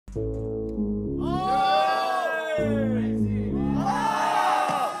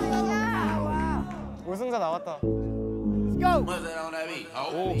우승자 나왔다.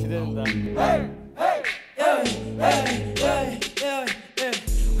 오, 기대된다.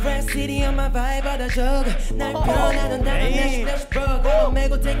 Red City on my vibe 받아줘. 날 변하는 나는 dash bro.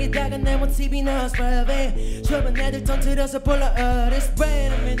 메고 댕기다가 내 모티비 넣었어 baby. 주변 애들 던뜨려서 불러 It's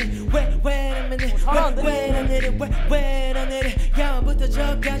wait a minute, wait a minute, wait a minute, wait a minute. 야원부터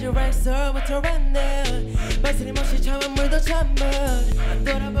저까지 right so부터 right now. 말씀없이 참은 물도 참아. 안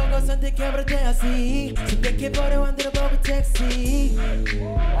돌아보고 선택해버려 태어시. 선택해버려 안 들어보고 택시.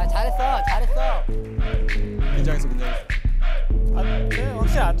 아 잘했어. 긴장했어. 아,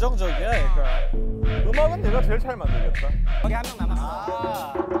 확실히 안정적이야, 얘가. 음악은 내가 제일 잘 만들겠다. 거기 한 명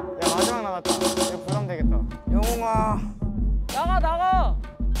남았어. 야, 마지막 남았다. 이거 부담되겠다. 영웅아.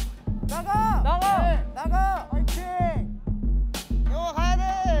 나가. 파이팅. 영웅아 가야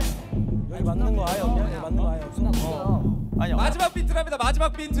돼. 여기 맞는 거 아예 없냐? 맞는 거 아예 없어. 아니, 마지막 비트랍니다.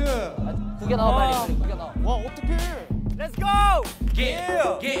 마지막 비트. 구겨 넣어 빨리. 구겨 넣어. 와, 어떡해. Let's go.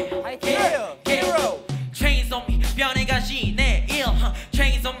 Hero. Chains on me, 변해가지 내 일.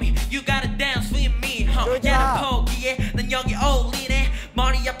 Chains on me, you gotta dance with me. 얘는 포기해, 난 여기 어울리네.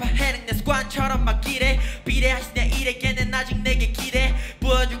 머리 아파 해는 내 습관처럼 막기래. 비례하신 내 일에 걔는 아직 내게 기대.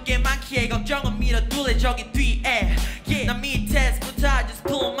 보여줄 게 많기에 걱정은 밀어둘래 저기 뒤에. 난 밑에 스포타 just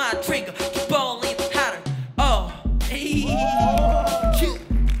pull my trigger. Keep rolling harder.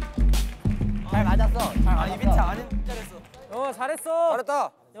 잘 맞았어. 이 비트 아닌 잘했어. 잘했어.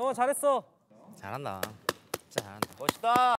 잘했다. 영웅아 잘했어. 잘한다. 진짜 잘한다. 멋있다.